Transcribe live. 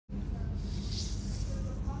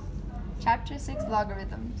Chapter 6,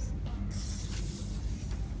 Logarithms.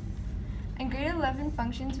 In grade 11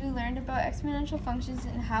 functions, we learned about exponential functions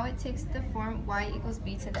and how it takes the form y equals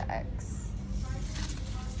b to the x.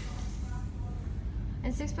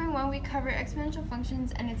 In 6.1, we cover exponential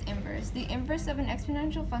functions and its inverse. The inverse of an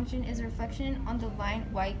exponential function is a reflection on the line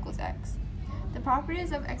y equals x. The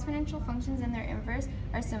properties of exponential functions and their inverse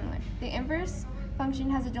are similar. The inverse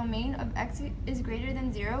function has a domain of x is greater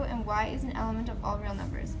than 0 and y is an element of all real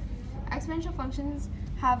numbers. Exponential functions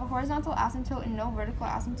have a horizontal asymptote and no vertical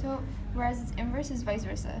asymptote, whereas its inverse is vice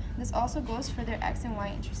versa. This also goes for their x and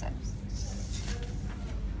y intercepts.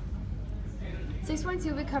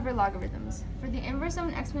 6.2, we cover logarithms. For the inverse of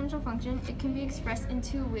an exponential function, it can be expressed in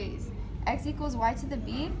two ways: x equals y to the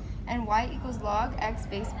b and y equals log x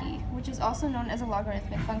base b, which is also known as a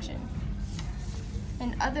logarithmic function.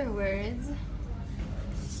 In other words,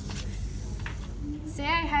 say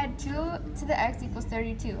I had 2 to the x equals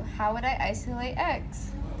 32. How would I isolate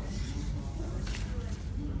x?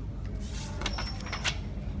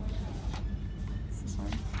 This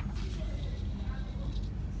one.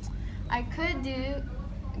 I could do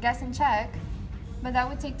guess and check, but that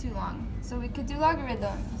would take too long. So we could do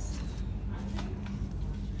logarithms.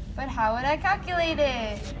 But how would I calculate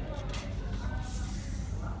it?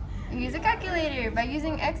 Use a calculator. By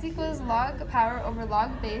using x equals log power over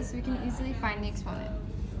log base, we can easily find the exponent.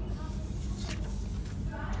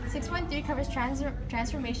 6.3 covers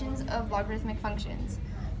transformations of logarithmic functions,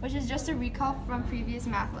 which is just a recall from previous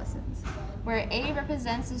math lessons, where A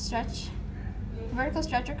represents the vertical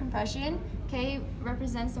stretch or compression, K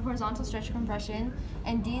represents the horizontal stretch or compression,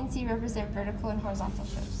 and D and C represent vertical and horizontal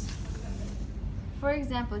shifts. For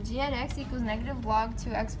example, g at x equals negative log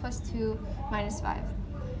 2x plus 2 minus 5.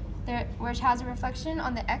 Which has a reflection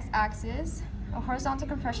on the x-axis, a horizontal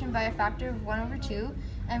compression by a factor of 1 over 2,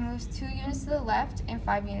 and moves 2 units to the left and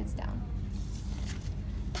 5 units down.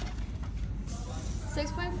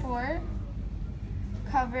 6.4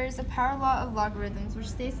 covers the power law of logarithms, which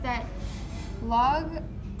states that log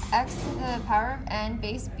x to the power of n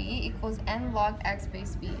base b equals n log x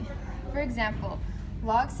base b. For example,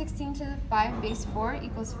 log 16 to the 5 base 4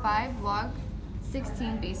 equals 5 log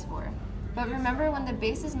 16 base 4. But remember, when the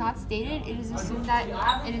base is not stated, it is assumed that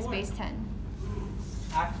it is base 10.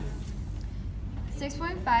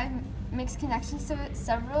 6.5 makes connections to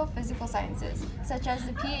several physical sciences, such as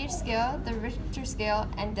the pH scale, the Richter scale,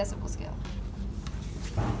 and decibel scale.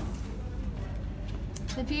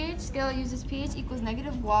 The pH scale uses pH equals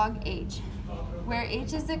negative log H, where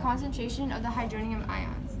H is the concentration of the hydronium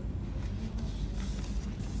ions.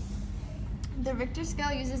 The Richter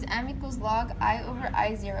scale uses m equals log I over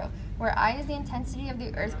I0, where I is the intensity of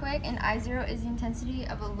the earthquake and I0 is the intensity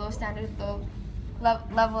of a low standard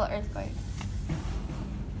level earthquake.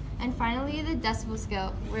 And finally, the decibel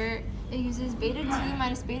scale, where it uses beta 2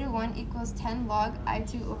 minus beta 1 equals 10 log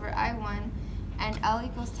I2 over I1, and L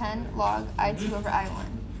equals 10 log I2 over I1,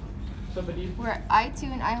 where I2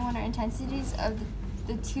 and I1 are intensities of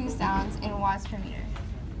the two sounds in watts per meter.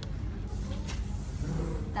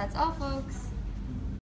 That's all, folks.